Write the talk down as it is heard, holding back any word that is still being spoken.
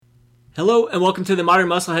Hello and welcome to the Modern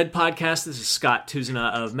Musclehead Podcast. This is Scott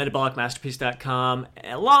Tuzina of MetabolicMasterpiece.com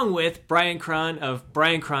along with Brian Cron of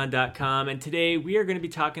BrianCron.com, and today we are going to be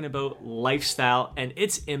talking about lifestyle and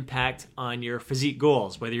its impact on your physique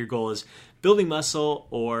goals, whether your goal is building muscle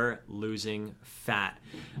or losing fat.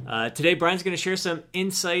 Today Brian's going to share some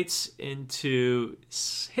insights into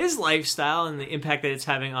his lifestyle and the impact that it's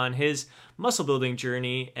having on his muscle building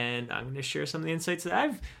journey, and I'm going to share some of the insights that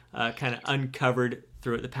I've kind of uncovered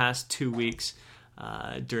throughout the past 2 weeks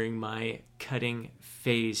during my cutting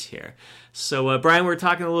phase here. So, Brian, we were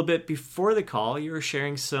talking a little bit before the call. You were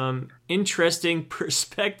sharing some interesting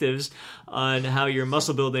perspectives on how your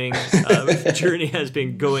muscle building journey has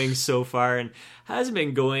been going so far, and hasn't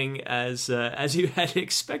been going as you had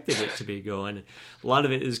expected it to be going. A lot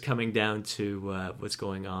of it is coming down to what's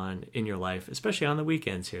going on in your life, especially on the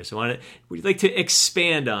weekends here. So, would you like to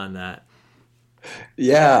expand on that?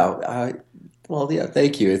 Yeah. Well, yeah,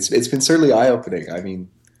 thank you. It's been certainly eye-opening. I mean,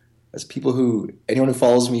 anyone who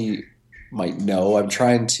follows me might know, I'm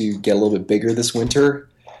trying to get a little bit bigger this winter.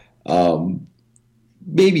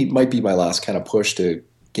 Maybe it might be my last kind of push to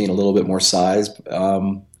gain a little bit more size. So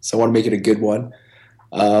I want to make it a good one.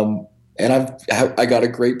 And I got a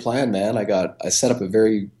great plan, man. I set up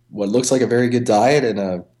what looks like a very good diet and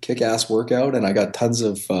a kick-ass workout, and I got tons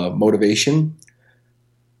of motivation.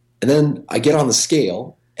 And then I get on the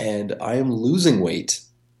scale, and I am losing weight,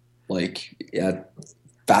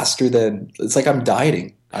 faster than, it's like I'm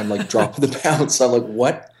dieting. I'm like dropping the pounds. So I'm like,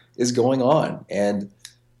 what is going on? And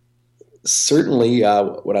certainly,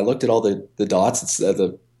 when I looked at all the dots,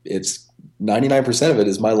 it's 99% of it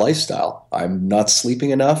is my lifestyle. I'm not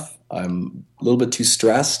sleeping enough. I'm a little bit too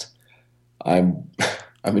stressed.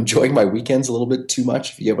 I'm enjoying my weekends a little bit too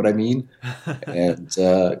much, if you get what I mean. And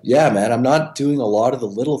yeah, man, I'm not doing a lot of the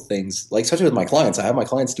little things, like especially with my clients. I have my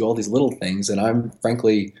clients do all these little things, and I'm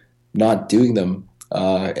frankly not doing them.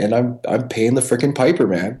 And I'm paying the frickin' piper,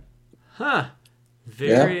 man. Huh.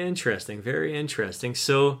 Very interesting. Very interesting.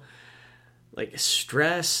 So, like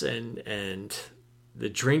stress and the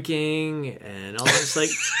drinking and all this, like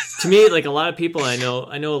to me, like a lot of people I know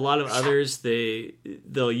a lot of others,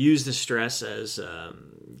 they'll use the stress as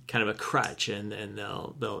kind of a crutch, and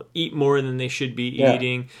they'll eat more than they should be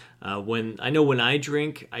eating. When I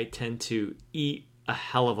drink, I tend to eat a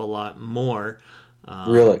hell of a lot more.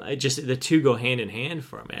 Really? The two go hand in hand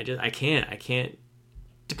for me. I can't,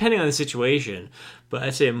 depending on the situation, but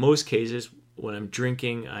I'd say in most cases when I'm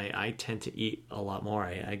drinking, I tend to eat a lot more.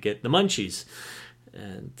 I get the munchies.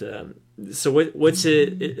 And so what's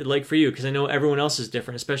it like for you? Because I know everyone else is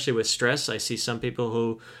different, especially with stress. I see some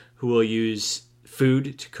people who will use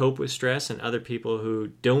food to cope with stress, and other people who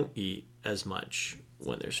don't eat as much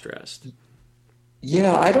when they're stressed.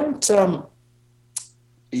 Yeah, I don't.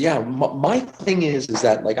 My thing is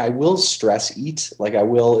that like I will stress eat. Like I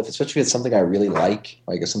will, especially if it's something I really like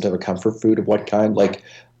some type of comfort food of what kind. Like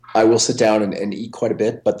I will sit down and eat quite a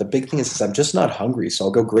bit. But the big thing is I'm just not hungry, so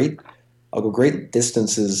I'll go great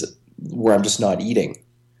distances where I'm just not eating.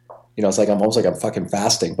 You know, it's like I'm almost like I'm fucking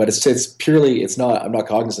fasting, but I'm not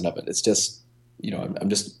cognizant of it. It's just, I'm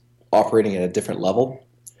just operating at a different level.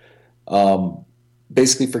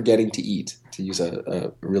 Basically forgetting to eat, to use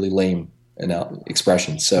a really lame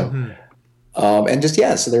expression. So,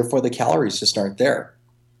 so therefore the calories just aren't there.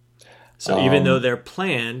 So even though they're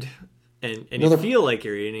planned and you feel like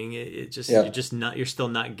you're eating, you're still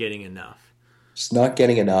not getting enough. Just not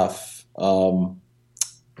getting enough. So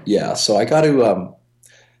I got to,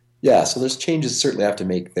 so there's changes certainly I have to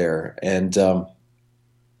make there. And,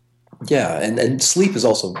 and sleep is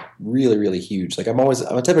also really, really huge. Like I'm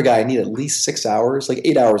a type of guy, I need at least 6 hours. Like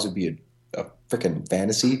 8 hours would be a freaking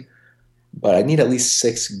fantasy, but I need at least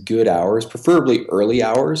 6 good hours, preferably early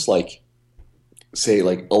hours, like say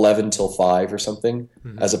like 11 till 5 or something,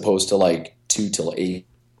 as opposed to like 2 till 8.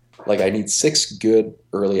 Like I need 6 good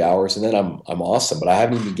early hours, and then I'm awesome. But I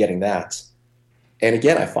haven't even been getting that. And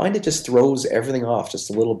again, I find it just throws everything off just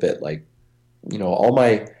a little bit. Like, all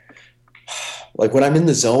my, like when I'm in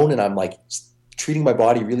the zone and I'm like treating my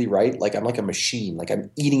body really right, like I'm like a machine. Like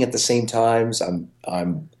I'm eating at the same times. I'm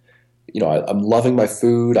loving my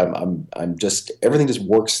food. I'm just, everything just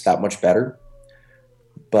works that much better.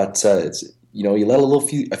 But it's, you let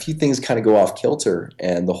a few things kind of go off kilter,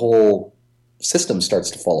 and the whole system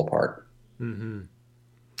starts to fall apart. Mm-hmm.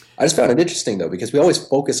 I just found it interesting though, because we always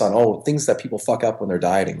focus on things that people fuck up when they're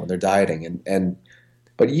dieting,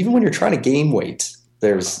 but even when you're trying to gain weight,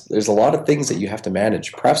 there's a lot of things that you have to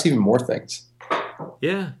manage, perhaps even more things.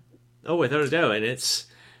 Yeah. Oh, without a doubt. And it's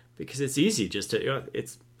because it's easy just to,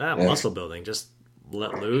 muscle building, just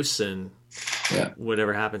let loose and Yeah.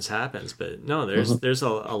 whatever happens. But no, there's a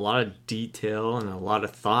lot of detail and a lot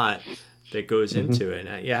of thought that goes into it. And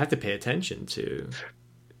I have to pay attention to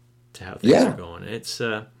how things are going. It's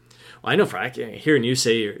well, I know hearing you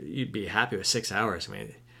say you'd be happy with 6 hours. I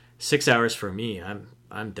mean, 6 hours for me,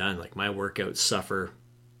 I'm done. Like my workouts suffer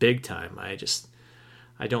big time.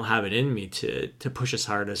 I don't have it in me to push as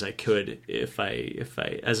hard as I could if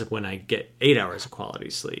when I get 8 hours of quality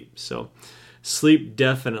sleep. So sleep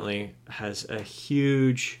definitely has a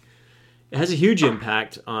huge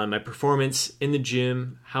impact on my performance in the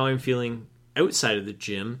gym, how I'm feeling outside of the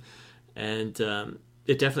gym, and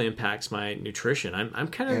it definitely impacts my nutrition. I'm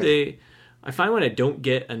kind of I find when I don't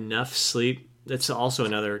get enough sleep, that's also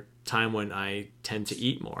another time when I tend to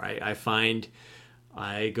eat more. I find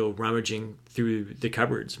I go rummaging through the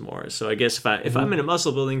cupboards more. So I guess if I'm in a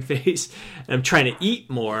muscle building phase and I'm trying to eat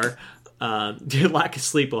more, the lack of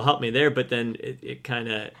sleep will help me there. But then it kind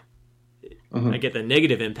of I get the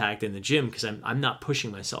negative impact in the gym because I'm not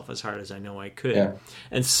pushing myself as hard as I know I could,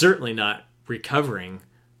 and certainly not recovering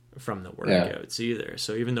from the workouts either.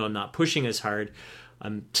 So even though I'm not pushing as hard,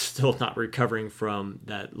 I'm still not recovering from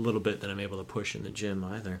that little bit that I'm able to push in the gym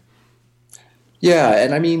either. Yeah,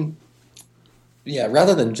 and I mean,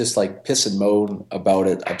 rather than just like piss and moan about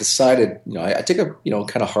it, I've decided, I take a,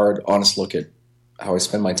 kind of hard, honest look at how I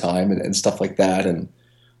spend my time and stuff like that. And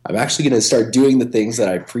I'm actually going to start doing the things that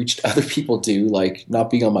I preached other people do, like not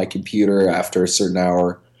being on my computer after a certain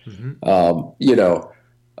hour.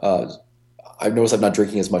 I've noticed I'm not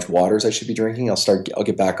drinking as much water as I should be drinking. I'll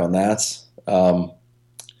get back on that.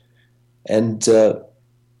 And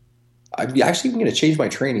I'm actually even going to change my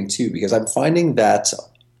training too, because I'm finding that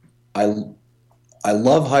I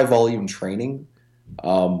love high volume training,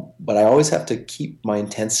 but I always have to keep my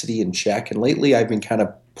intensity in check. And lately I've been kind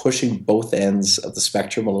of pushing both ends of the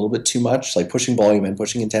spectrum a little bit too much, like pushing volume and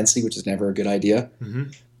pushing intensity, which is never a good idea.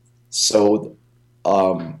 So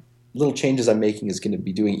little changes I'm making is going to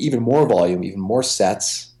be doing even more volume, even more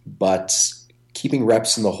sets, but keeping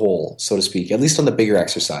reps in the hole, so to speak, at least on the bigger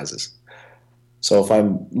exercises. So if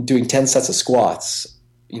I'm doing 10 sets of squats,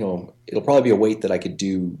 it'll probably be a weight that I could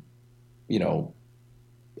do,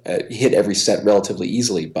 hit every set relatively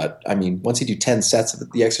easily. But I mean, once you do 10 sets of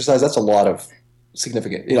the exercise, that's a lot of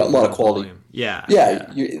significant, a lot of quality. Volume. Yeah.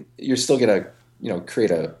 You're still going to,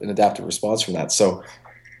 create an adaptive response from that. So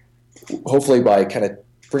hopefully by kind of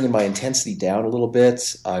bringing my intensity down a little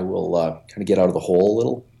bit, I will kind of get out of the hole a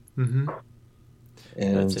little.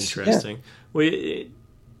 And that's interesting. Rick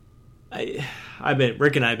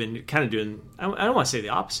and I have been kind of doing, I don't want to say the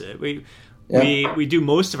opposite. We do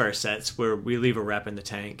most of our sets where we leave a rep in the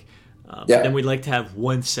tank. Then we'd like to have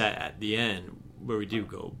one set at the end where we do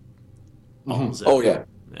go balls out.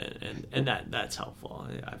 And that's helpful.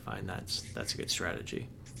 I find that's a good strategy.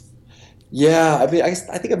 Yeah, I mean, I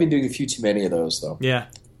think I've been doing a few too many of those though. Yeah.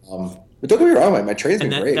 But don't get me wrong, my training's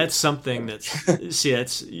been great. That's something that's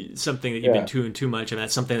something that you've been doing too much, and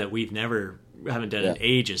that's something that we've haven't done in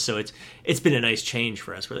ages. So it's been a nice change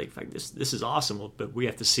for us. We're like, this is awesome, but we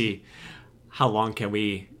have to see how long can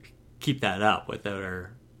we keep that up without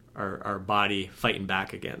our body fighting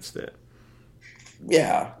back against it.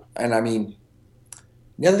 Yeah, and I mean,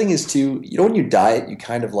 the other thing is too, when you diet, you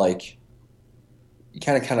kind of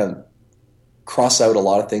cross out a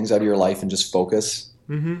lot of things out of your life and just focus.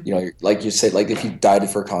 Like you said, like if you dieted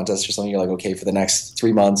for a contest or something, you're like, okay, for the next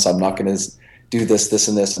 3 months, I'm not going to do this, this,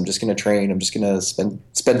 and this. I'm just going to train. I'm just going to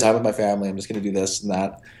spend time with my family. I'm just going to do this and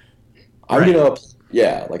that. I'm going to,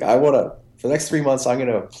 for the next 3 months, I'm going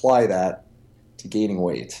to apply that to gaining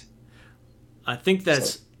weight. I think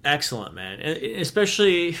that's excellent, man.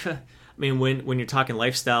 Especially, I mean, when you're talking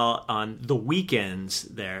lifestyle on the weekends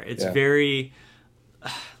there, it's very,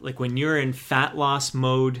 like when you're in fat loss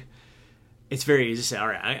mode, it's very easy to say, all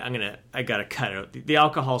right, I got to cut out. The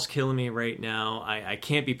alcohol's killing me right now. I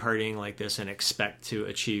can't be partying like this and expect to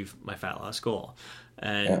achieve my fat loss goal.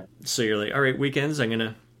 And so you're like, all right, weekends,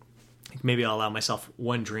 maybe I'll allow myself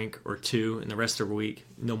one drink or two, and the rest of the week,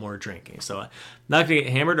 no more drinking. So I'm not going to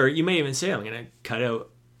get hammered, or you may even say I'm going to cut out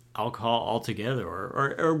alcohol altogether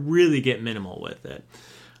or really get minimal with it.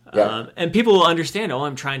 And people will understand,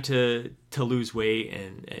 I'm trying to lose weight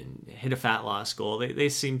and hit a fat loss goal. They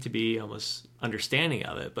seem to be almost understanding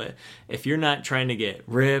of it. But if you're not trying to get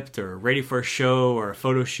ripped or ready for a show or a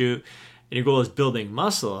photo shoot, and your goal is building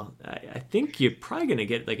muscle, I think you're probably going to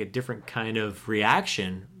get like a different kind of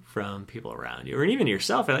reaction from people around you, or even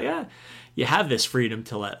yourself. You're like, you have this freedom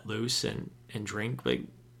to let loose and drink, like,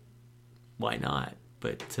 why not?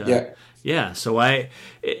 But so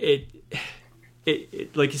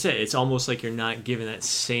it like you said, it's almost like you're not given that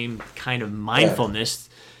same kind of mindfulness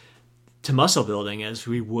to muscle building as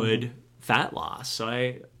we would fat loss. So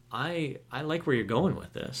I like where you're going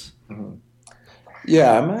with this. Mm-hmm.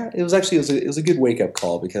 Yeah, it was a good wake up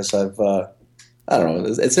call because I don't know,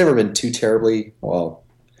 it's never been too terribly well.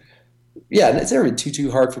 Yeah, it's never been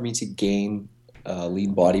too hard for me to gain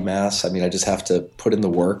lean body mass. I mean, I just have to put in the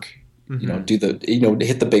work, hit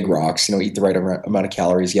the big rocks, eat the right amount of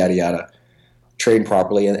calories, yada yada, train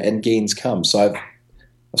properly, and gains come. So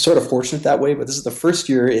I'm sort of fortunate that way. But this is the first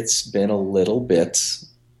year it's been a little bit.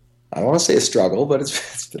 I don't want to say a struggle, but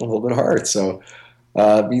it's been a little bit hard. So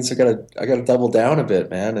it means I gotta double down a bit,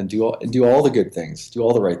 man, and do all the good things, do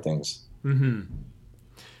all the right things. Mm-hmm.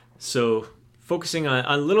 So focusing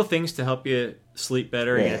on little things to help you sleep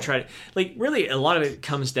better. Yeah. You're gonna try to, like, really a lot of it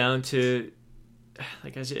comes down to,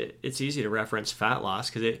 like I said, it's easy to reference fat loss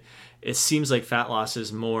because it seems like fat loss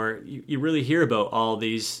is more, you really hear about all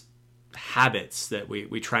these habits that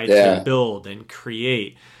we try to build and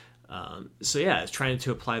create. So yeah, it's trying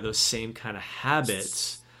to apply those same kind of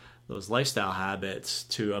habits, those lifestyle habits,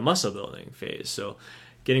 to a muscle building phase. So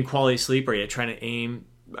getting quality sleep, are you going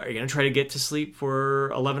to try to get to sleep for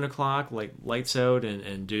 11 o'clock, like lights out,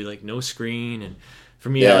 and do like no screen? And for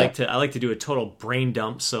me, I like to do a total brain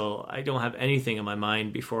dump, so I don't have anything in my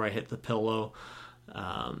mind before I hit the pillow.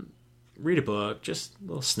 Read a book, just a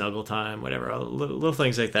little snuggle time, whatever, little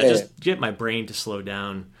things like that. Just get my brain to slow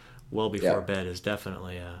down well before bed is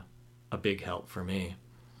definitely a big help for me.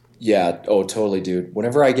 Yeah. Oh, totally, dude.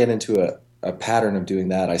 Whenever I get into a pattern of doing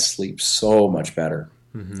that, I sleep so much better.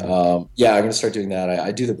 Mm-hmm. I'm going to start doing that.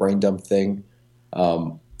 I do the brain dump thing.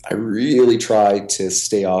 I really try to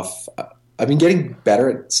stay off. I've been getting better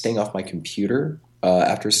at staying off my computer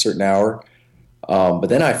after a certain hour. But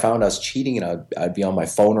then I found I was cheating and I'd be on my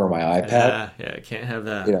phone or my iPad. Yeah, I can't have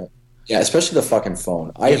that. Yeah, especially the fucking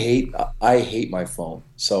phone. I hate my phone.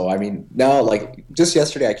 So, I mean, now, like, just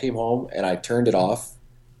yesterday I came home and I turned it off.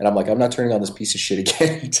 And I'm like, I'm not turning on this piece of shit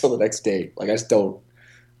again until the next day. Like, I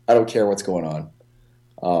don't care what's going on.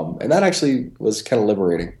 And that actually was kind of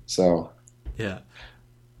liberating. So, yeah,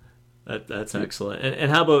 that's excellent.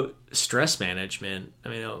 And how about stress management? I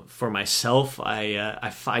mean, for myself,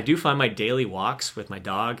 I do find my daily walks with my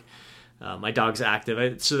dog. My dog's active.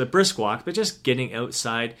 It's a brisk walk, but just getting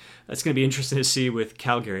outside. That's going to be interesting to see with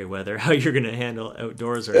Calgary weather, how you're going to handle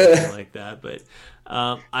outdoors or anything like that. But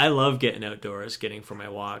I love getting outdoors, getting for my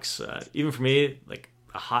walks. Even for me, like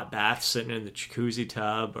a hot bath, sitting in the jacuzzi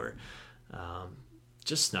tub, or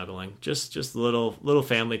just snuggling, just little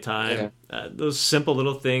family time. Yeah. Those simple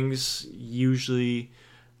little things usually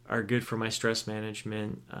are good for my stress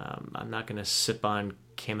management. I'm not going to sip on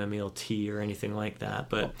chamomile tea or anything like that,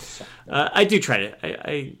 but I do try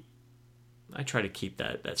to. I try to keep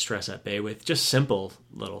that stress at bay with just simple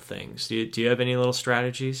little things. Do you have any little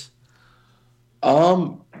strategies?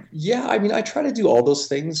 Yeah, I mean, I try to do all those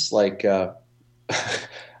things. Like,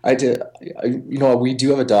 we do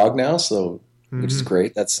have a dog now, so which is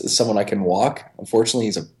great. That's someone I can walk. Unfortunately,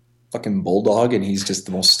 he's a fucking bulldog, and he's just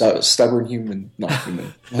the most stubborn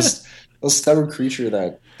most stubborn creature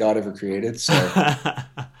that God ever created. So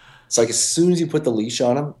it's like as soon as you put the leash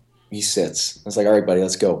on him, he sits. It's like, all right, buddy,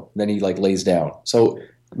 let's go. And then he like lays down. So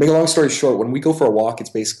make a long story short, when we go for a walk, it's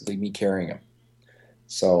basically me carrying him.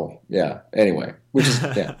 So yeah. Anyway, which is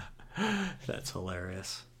yeah. That's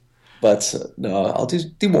hilarious. But no, I'll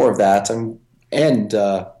do more of that.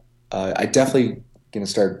 I definitely gonna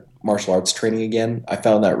start martial arts training again. I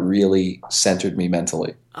found that really centered me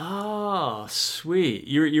mentally. Oh, sweet!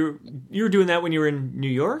 You were doing that when you were in New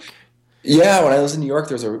York? Yeah, when I was in New York,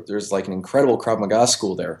 there's like an incredible Krav Maga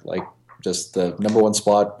school there, like just the number one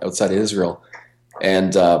spot outside of Israel.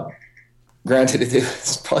 And granted,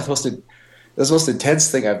 it's probably the most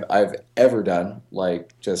intense thing I've ever done.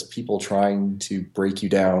 Like just people trying to break you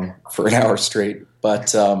down for an hour straight.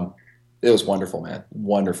 But it was wonderful, man.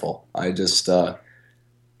 Wonderful. I just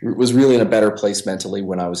was really in a better place mentally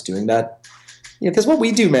when I was doing that. Because what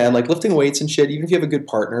we do, man, like lifting weights and shit, even if you have a good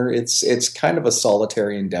partner, it's kind of a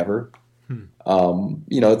solitary endeavor.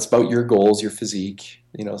 It's about your goals, your physique.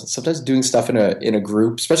 Sometimes doing stuff in a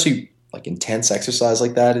group, especially like intense exercise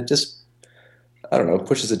like that, it just, I don't know, it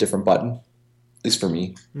pushes a different button, at least for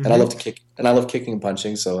me. Mm-hmm. And I love to kick, and I love kicking and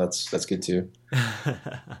punching, so that's good too.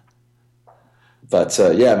 But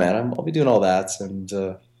yeah, man, I'll be doing all that,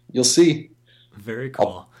 and you'll see. Very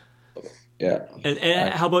cool. Yeah.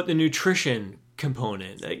 And how about the nutrition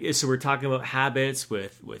component? So we're talking about habits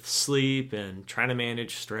with sleep and trying to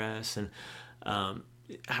manage stress. And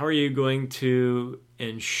how are you going to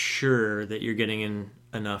ensure that you're getting in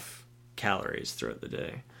enough calories throughout the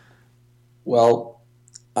day? Well,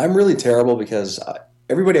 I'm really terrible because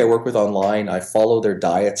everybody I work with online, I follow their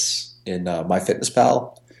diets in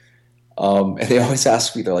MyFitnessPal. And they always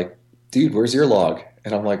ask me, they're like, dude, where's your log?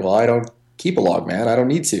 And I'm like, well, I don't keep a log, man. I don't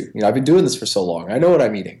need to. I've been doing this for so long. I know what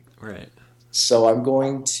I'm eating. Right. So I'm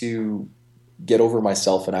going to get over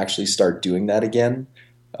myself and actually start doing that again,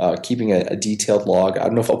 keeping a detailed log. I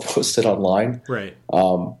don't know if I'll post it online. Right.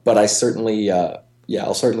 But I certainly,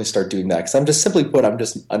 I'll certainly start doing that because I'm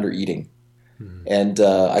just under eating. Mm-hmm. And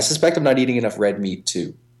I suspect I'm not eating enough red meat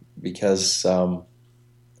too because,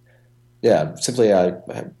 simply I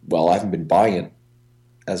haven't been buying it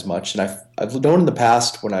as much. And I've known in the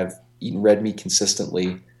past when I've eaten red meat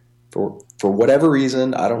consistently, for whatever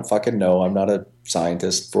reason, I don't fucking know. I'm not a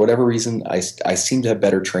scientist. For whatever reason, I seem to have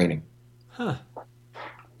better training. Huh.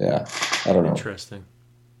 Yeah. I don't know. Interesting.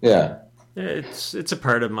 Yeah. It's a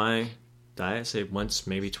part of my diet. I say once,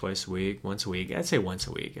 maybe twice a week. Once a week. I'd say once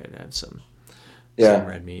a week. I'd have some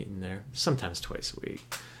red meat in there. Sometimes twice a week.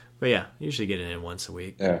 But yeah, usually get it in once a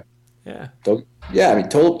week. Yeah. Yeah. Yeah. I mean,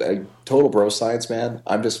 total bro science, man.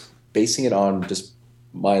 I'm just basing it on just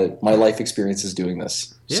my life experiences doing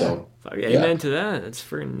this. Yeah. So, amen to that.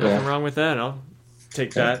 That's nothing wrong with that. I'll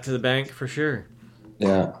take that to the bank for sure.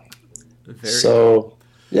 Yeah. Very so,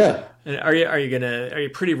 yeah. And are you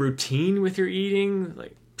pretty routine with your eating,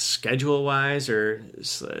 like schedule wise, or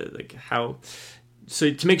like how?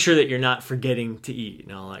 So to make sure that you're not forgetting to eat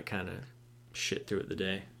and all that kind of shit throughout the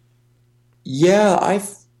day. Yeah, I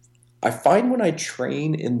find when I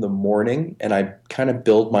train in the morning and I kind of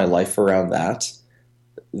build my life around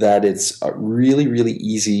that it's really, really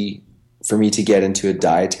easy for me to get into a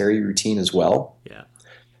dietary routine as well. Yeah.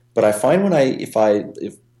 But I find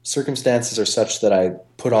if circumstances are such that I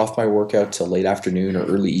put off my workout till late afternoon or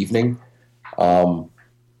early evening,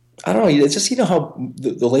 I don't know. It's just, how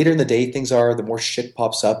the later in the day things are, the more shit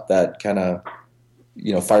pops up that kind of,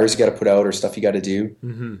 fires you got to put out or stuff you got to do.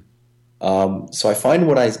 Mm-hmm. So I find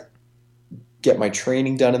when I get my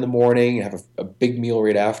training done in the morning, have a big meal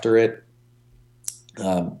right after it,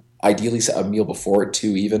 ideally a meal before it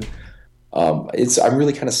too, even, I'm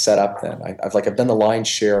really kind of set up then. I've done the lion's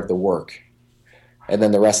share of the work. And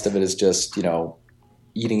then the rest of it is just,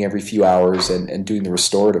 eating every few hours and doing the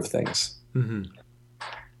restorative things. Mm-hmm.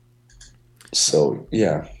 So,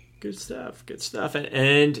 yeah. Good stuff.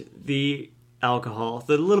 And the alcohol,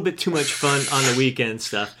 the little bit too much fun on the weekend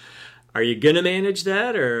stuff. Are you going to manage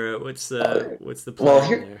that, or what's the plan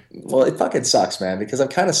there? Well, it fucking sucks, man, because I've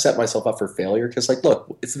kind of set myself up for failure because,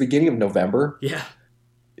 look, it's the beginning of November. Yeah.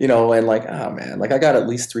 And oh, man, I got at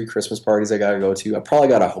least 3 Christmas parties I got to go to. I probably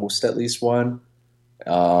got to host at least one.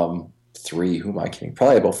 3, who am I kidding?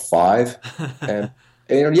 Probably about 5. And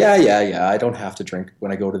I don't have to drink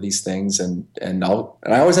when I go to these things, and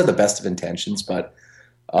I always have the best of intentions, but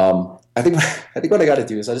I think what I got to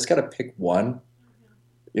do is I just got to pick one.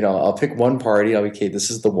 I'll pick one party. I'll be, okay, this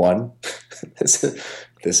is the one. this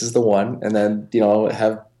is the one, and then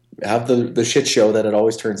have the shit show that it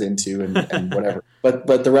always turns into, and whatever.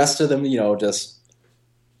 But the rest of them, just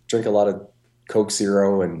drink a lot of Coke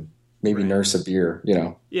Zero and maybe nurse a beer.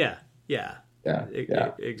 Yeah.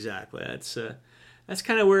 Exactly. That's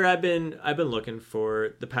kind of where I've been looking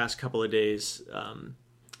for the past couple of days.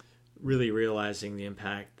 Really realizing the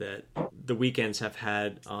impact that the weekends have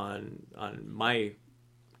had on my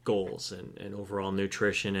goals and overall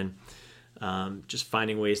nutrition, and just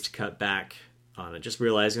finding ways to cut back on it. Just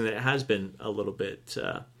realizing that it has been a little bit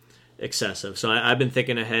excessive. So I've been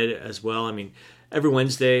thinking ahead as well. I mean, every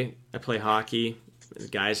Wednesday I play hockey. The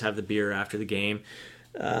guys have the beer after the game.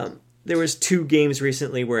 There was 2 games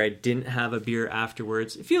recently where I didn't have a beer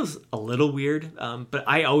afterwards. It feels a little weird, but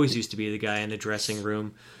I always used to be the guy in the dressing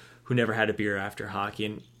room who never had a beer after hockey,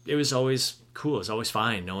 and it was always cool. It was always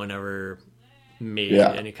fine. No one ever made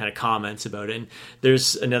any kind of comments about it. And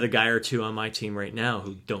there's another guy or 2 on my team right now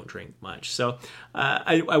who don't drink much. So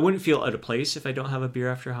I wouldn't feel out of place if I don't have a beer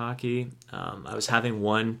after hockey. I was having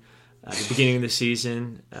one at the beginning of the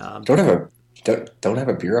season. Don't have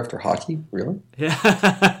a beer after hockey? Really?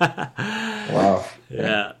 Yeah. Wow.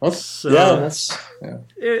 Yeah.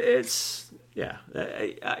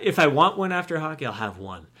 If I want one after hockey, I'll have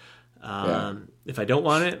one. If I don't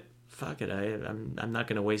want it, fuck it. I'm not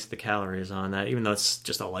going to waste the calories on that, even though it's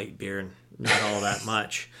just a light beer and not all that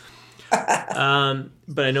much.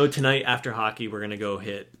 But I know tonight after hockey, we're going to go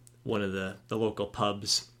hit one of the local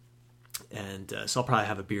pubs, and so I'll probably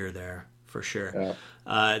have a beer there for sure.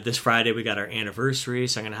 Yeah. This Friday we got our anniversary,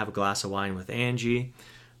 so I'm going to have a glass of wine with Angie.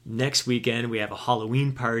 Next weekend we have a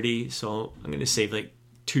Halloween party, so I'm going to save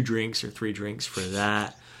 2 drinks or 3 drinks for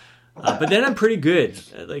that. But then I'm pretty good.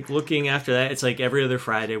 Looking after that, it's every other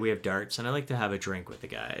Friday we have darts, and I like to have a drink with the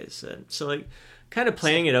guys. And so kind of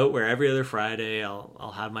planning it out where every other Friday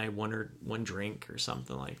I'll have my one drink or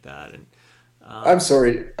something like that. And I'm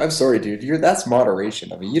sorry, dude. That's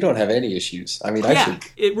moderation. I mean, you don't have any issues. I mean, I yeah, should.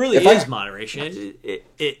 it really If is I, moderation.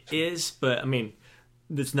 It is, but I mean,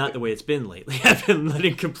 that's not the way it's been lately. I've been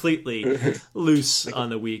letting completely loose on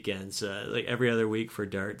the weekends, like every other week for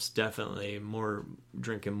darts. Definitely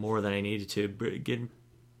drinking more than I needed to, but getting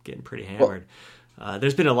pretty hammered.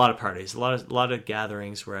 There's been a lot of parties, a lot of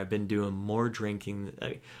gatherings where I've been doing more drinking.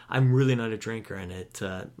 I'm really not a drinker, and it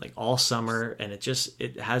like all summer, and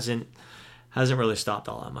it hasn't really stopped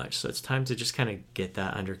all that much. So it's time to just kind of get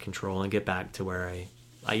that under control and get back to where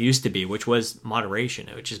I used to be, which was moderation,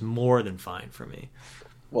 which is more than fine for me.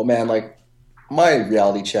 well, man, like my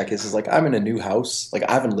reality check is like I'm in a new house. Like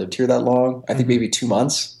I haven't lived here that long. I think maybe 2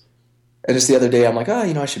 months. And just the other day, I'm like, oh,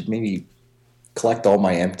 I should maybe collect all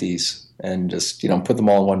my empties and just put them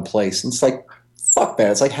all in one place. And it's like, fuck,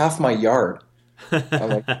 man, it's like half my yard.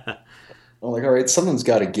 I'm like, all right, something's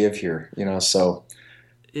got to give here, So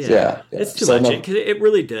yeah. It's too So much no, because it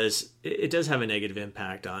really does. It does have a negative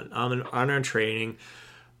impact on our training,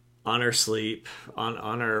 on our sleep, on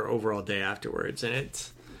our overall day afterwards, and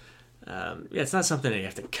it's not something that you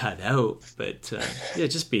have to cut out, but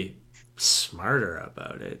just be smarter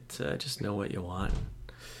about it. Just know what you want.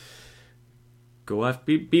 Go off,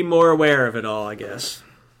 be more aware of it all, I guess.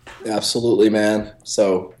 absolutely, man.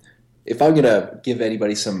 So if I'm gonna give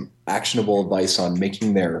anybody some actionable advice on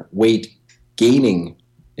making their weight gaining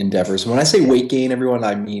endeavors, when I say weight gain, everyone,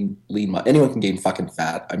 I mean anyone can gain fucking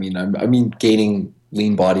fat. I mean gaining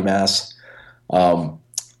lean body mass. Um,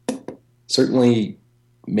 Certainly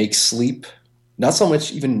make sleep, not so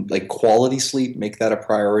much even like quality sleep, make that a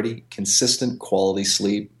priority. Consistent quality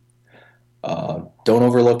sleep. Don't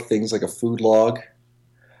overlook things like a food log.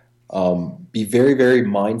 Be very, very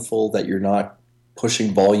mindful that you're not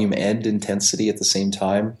pushing volume and intensity at the same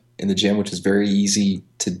time in the gym, which is very easy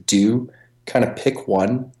to do. Kind of pick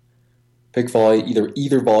one, pick volume,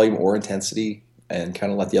 either volume or intensity, and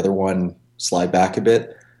kind of let the other one slide back a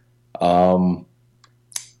bit.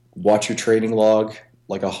 Watch your training log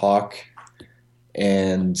like a hawk,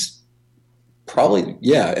 and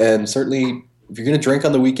certainly if you're going to drink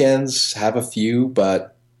on the weekends, have a few,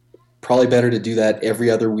 but probably better to do that every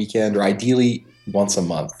other weekend or ideally once a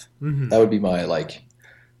month. Mm-hmm. That would be that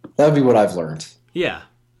would be what I've learned. Yeah,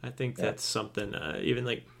 I think that's something, even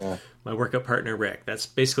like my workout partner, Rick, that's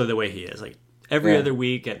basically the way he is. Like every other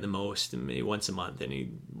week at the most, and maybe once a month, and he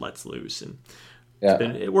lets loose. And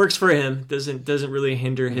it works for him. Doesn't really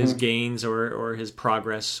hinder his gains or his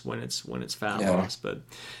progress when it's fat loss. But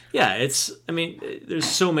there's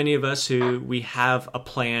so many of us who we have a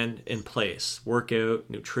plan in place, workout,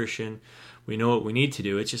 nutrition. We know what we need to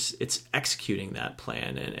do. It's executing that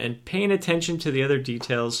plan and paying attention to the other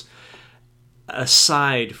details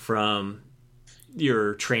aside from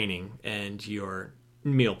your training and your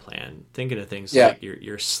meal plan. Thinking of things like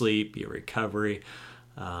your sleep, your recovery,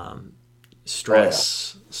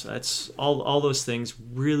 stress. So that's all those things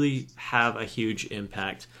really have a huge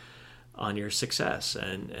impact on your success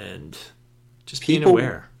and just being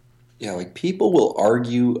aware. Yeah, like people will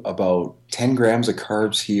argue about 10 grams of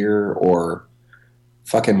carbs here or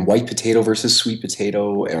fucking white potato versus sweet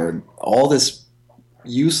potato or all this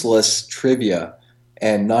useless trivia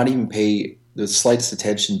and not even pay the slightest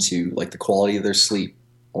attention to like the quality of their sleep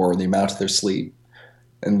or the amount of their sleep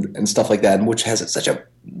and stuff like that, and which has such a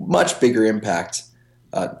much bigger impact,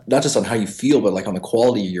 not just on how you feel, but like on the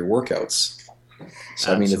quality of your workouts.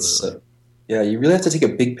 So, Absolutely. I mean, you really have to take a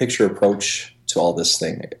big picture approach to all this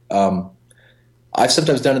thing. I've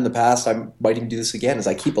sometimes done in the past, I might even do this again, is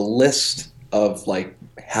I keep a list of like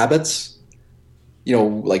habits,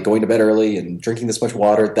 like going to bed early and drinking this much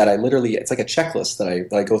water that it's like a checklist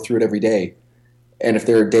that I go through it every day. And if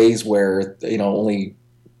there are days where, only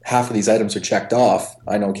half of these items are checked off,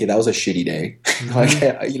 I know, okay, that was a shitty day.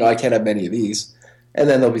 Mm-hmm. I can't have many of these. And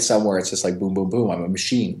then there'll be some where it's just like boom, boom, boom, I'm a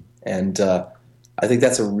machine. And I think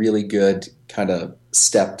that's a really good kind of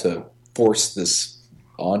step to force this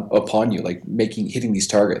upon you, like hitting these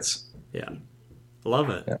targets. Yeah. Love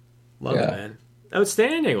it. Yeah. Love it, man.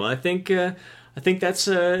 Outstanding. Well, I think that's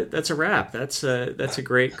a wrap. That's a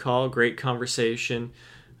great call, great conversation.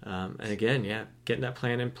 And again, getting that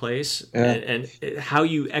plan in place and how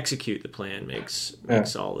you execute the plan makes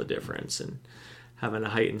all the difference. And having a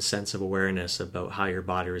heightened sense of awareness about how your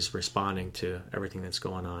body is responding to everything that's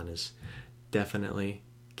going on is definitely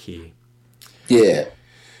key. Yeah.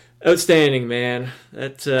 Outstanding, man.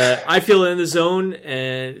 That I feel in the zone,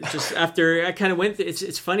 and just after I kind of went,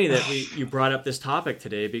 it's funny that you brought up this topic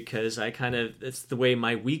today, because it's the way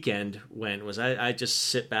my weekend went. Was I just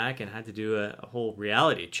sit back and had to do a whole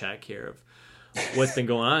reality check here of what's been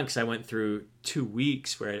going on, because I went through 2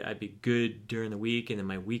 weeks where I'd be good during the week, and then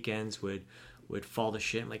my weekends would fall to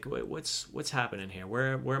shit. I'm like, what's happening here?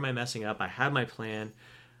 Where am I messing up? I had my plan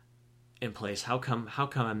in place. How come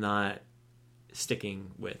I'm not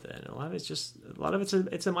sticking with it? And a lot of it's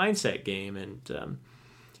a mindset game, and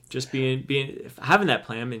just having that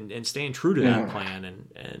plan and staying true to that plan,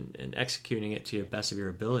 and executing it to the best of your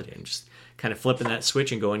ability, and just kind of flipping that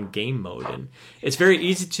switch and going game mode. And it's very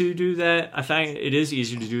easy to do that. I find it is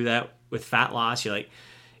easier to do that with fat loss. You're like,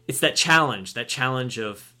 it's that challenge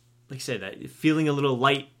of, like I said, that feeling a little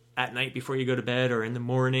light at night before you go to bed or in the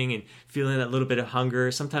morning, and feeling that little bit of hunger.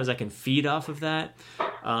 Sometimes I can feed off of that,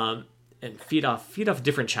 and feed off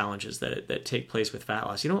different challenges that take place with fat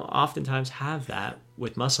loss. You don't oftentimes have that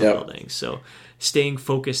with muscle building. So staying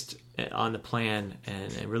focused on the plan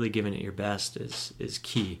and really giving it your best is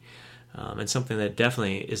key, and something that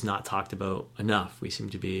definitely is not talked about enough. We seem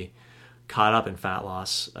to be caught up in fat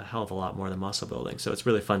loss a hell of a lot more than muscle building. So it's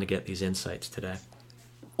really fun to get these insights today.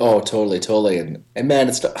 Oh, totally. And man,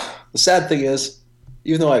 the sad thing is,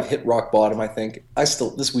 even though I've hit rock bottom, I think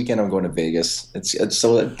this weekend I'm going to Vegas. It's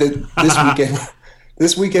so this weekend,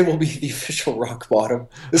 this weekend will be the official rock bottom.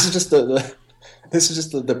 This is just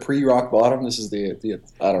the pre-rock bottom. This is the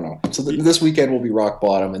I don't know. So this weekend will be rock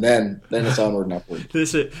bottom, and then it's onward and upward.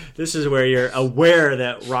 This is where you're aware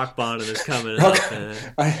that rock bottom is coming up.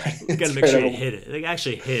 You got to make sure you hit it. Like,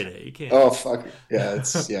 actually hit it. You can't. Oh fuck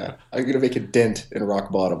yeah! I'm gonna make a dent in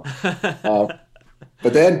rock bottom.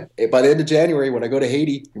 But then, by the end of January, when I go to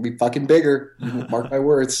Haiti, it'll be fucking bigger. Mark my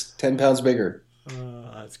words, 10 pounds bigger. Oh,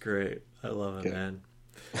 that's great. I love it, man.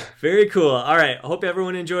 Very cool. All right. I hope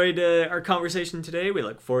everyone enjoyed our conversation today. We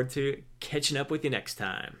look forward to catching up with you next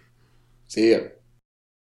time. See ya.